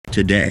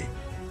Today,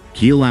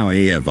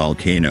 Kilauea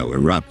volcano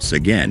erupts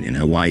again in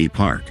Hawaii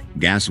Park,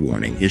 gas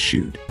warning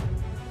issued.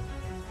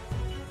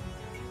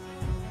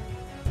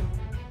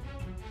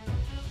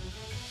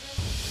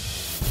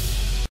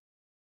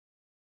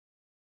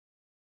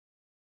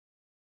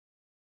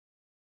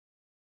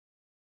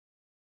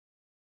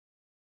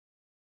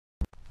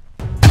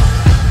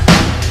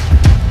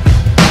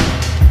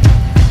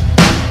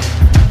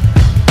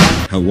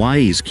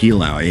 Hawaii's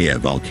Kilauea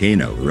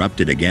volcano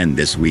erupted again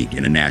this week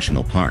in a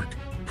national park,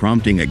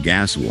 prompting a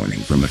gas warning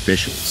from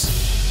officials.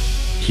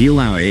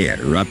 Kilauea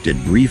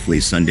erupted briefly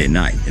Sunday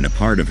night in a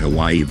part of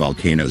Hawai'i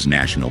Volcanoes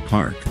National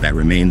Park that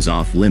remains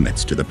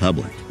off-limits to the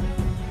public.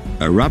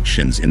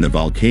 Eruptions in the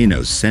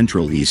volcano's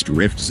central east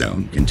rift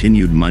zone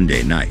continued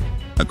Monday night,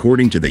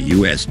 according to the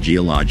U.S.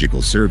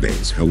 Geological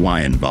Survey's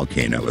Hawaiian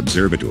Volcano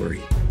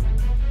Observatory.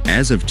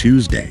 As of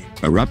Tuesday,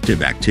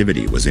 eruptive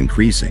activity was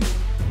increasing,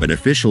 but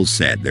officials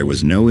said there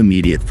was no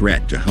immediate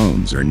threat to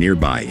homes or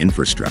nearby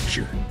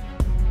infrastructure.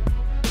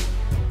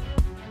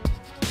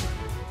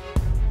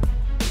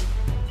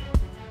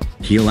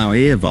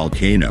 Kilauea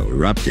volcano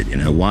erupted in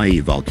Hawaii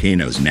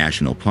Volcanoes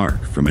National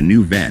Park from a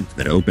new vent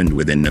that opened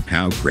within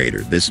Nāpau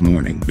Crater this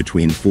morning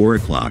between 4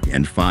 o'clock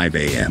and 5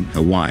 a.m.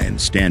 Hawaiian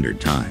Standard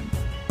Time.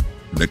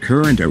 The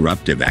current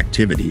eruptive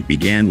activity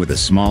began with a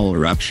small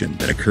eruption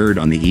that occurred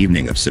on the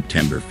evening of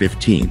September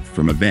 15th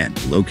from a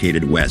vent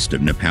located west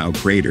of Nāpau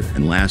Crater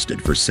and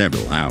lasted for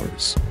several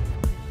hours.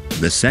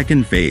 The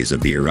second phase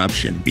of the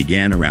eruption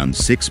began around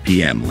 6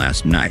 p.m.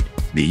 last night,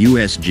 the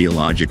U.S.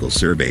 Geological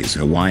Survey's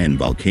Hawaiian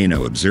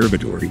Volcano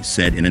Observatory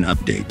said in an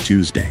update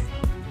Tuesday.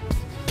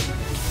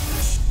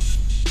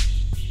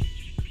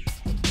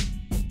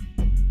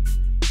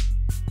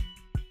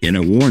 In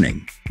a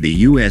warning, the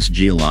U.S.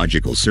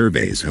 Geological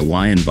Survey's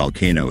Hawaiian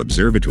Volcano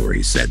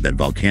Observatory said that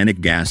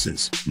volcanic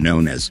gases,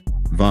 known as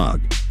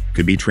VOG,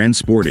 could be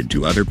transported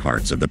to other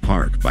parts of the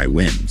park by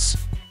winds.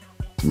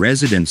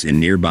 Residents in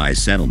nearby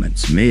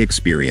settlements may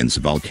experience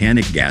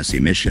volcanic gas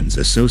emissions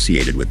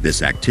associated with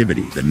this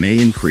activity that may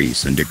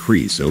increase and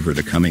decrease over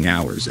the coming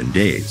hours and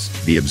days,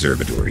 the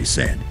observatory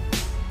said.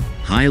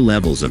 High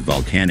levels of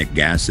volcanic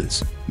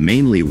gases,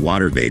 mainly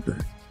water vapor,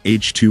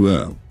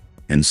 H2O,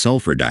 and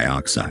sulfur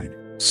dioxide,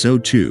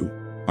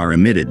 SO2, are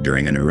emitted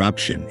during an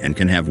eruption and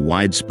can have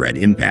widespread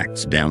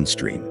impacts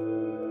downstream.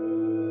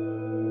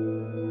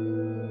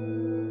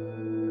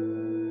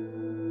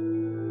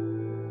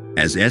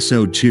 As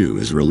SO2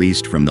 is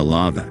released from the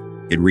lava,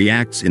 it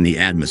reacts in the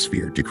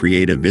atmosphere to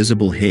create a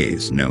visible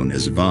haze known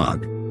as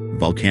VOG,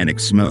 volcanic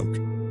smoke,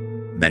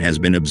 that has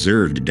been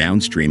observed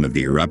downstream of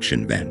the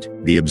eruption vent,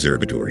 the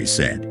observatory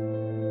said.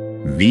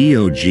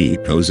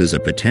 VOG poses a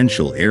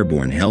potential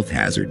airborne health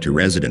hazard to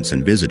residents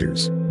and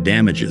visitors,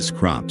 damages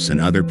crops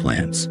and other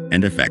plants,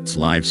 and affects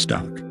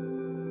livestock.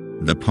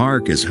 The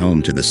park is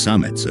home to the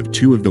summits of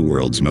two of the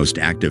world's most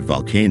active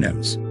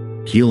volcanoes,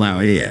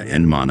 Kilauea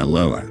and Mauna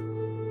Loa.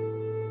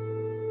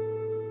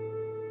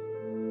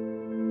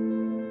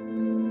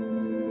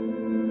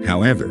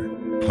 However,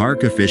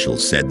 park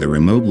officials said the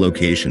remote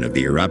location of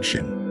the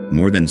eruption,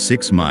 more than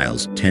 6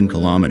 miles (10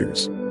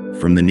 kilometers)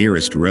 from the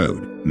nearest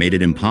road, made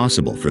it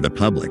impossible for the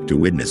public to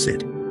witness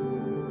it.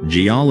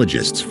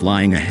 Geologists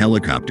flying a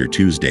helicopter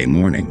Tuesday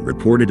morning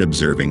reported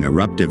observing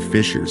eruptive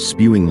fissures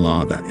spewing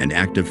lava and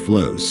active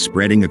flows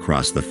spreading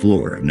across the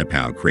floor of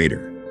Nāpau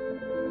Crater.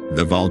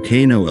 The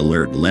volcano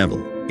alert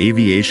level,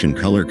 aviation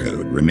color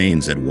code,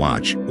 remains at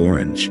watch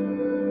orange.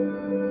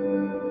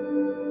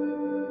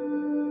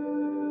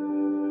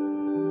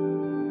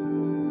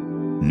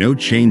 No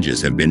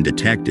changes have been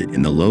detected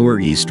in the lower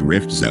East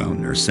Rift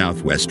Zone or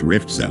Southwest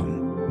Rift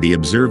Zone, the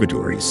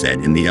observatory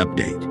said in the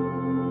update.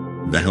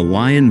 The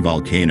Hawaiian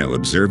Volcano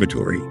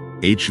Observatory,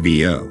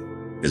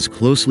 HVO, is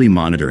closely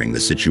monitoring the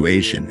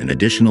situation and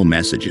additional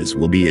messages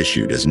will be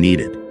issued as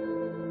needed.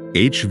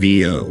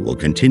 HVO will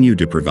continue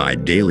to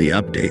provide daily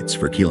updates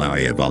for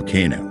Kilauea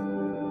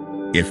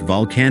volcano. If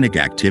volcanic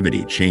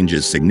activity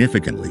changes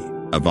significantly,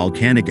 a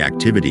volcanic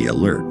activity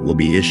alert will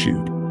be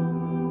issued.